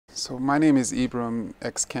So my name is Ibram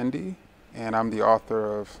X Kendi, and I'm the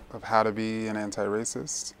author of How to Be an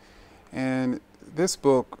Anti-Racist. And this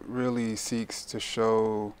book really seeks to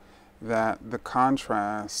show that the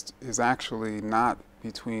contrast is actually not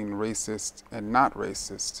between racist and not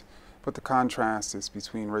racist, but the contrast is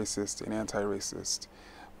between racist and anti-racist.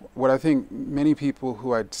 What I think many people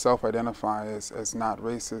who self-identify as not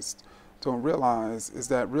racist don't realize is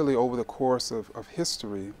that really over the course of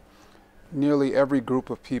history, nearly every group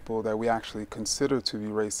of people that we actually consider to be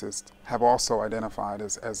racist have also identified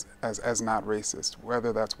as not racist,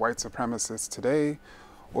 whether that's white supremacists today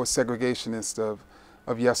or segregationists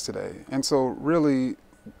of yesterday. And so really,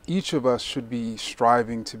 each of us should be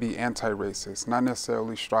striving to be anti-racist, not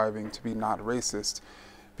necessarily striving to be not racist,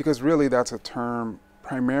 because really that's a term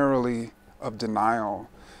primarily of denial,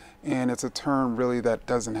 and it's a term really that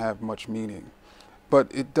doesn't have much meaning. But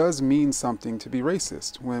it does mean something to be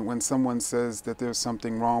racist. When someone says that there's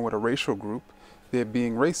something wrong with a racial group, they're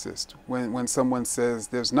being racist. When someone says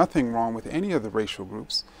there's nothing wrong with any of the racial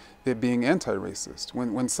groups, they're being anti-racist.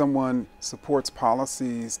 When someone supports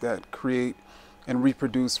policies that create and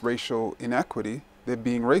reproduce racial inequity, they're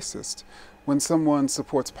being racist. When someone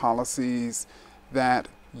supports policies that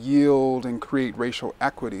yield and create racial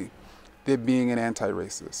equity, they're being an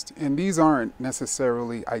anti-racist. And these aren't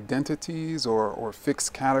necessarily identities or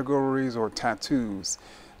fixed categories or tattoos.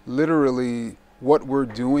 Literally, what we're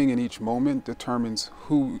doing in each moment determines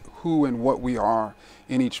who and what we are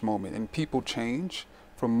in each moment. And people change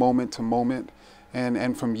from moment to moment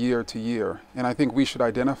and from year to year. And I think we should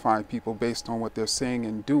identify people based on what they're saying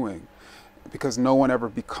and doing, because no one ever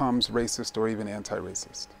becomes racist or even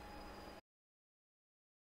anti-racist.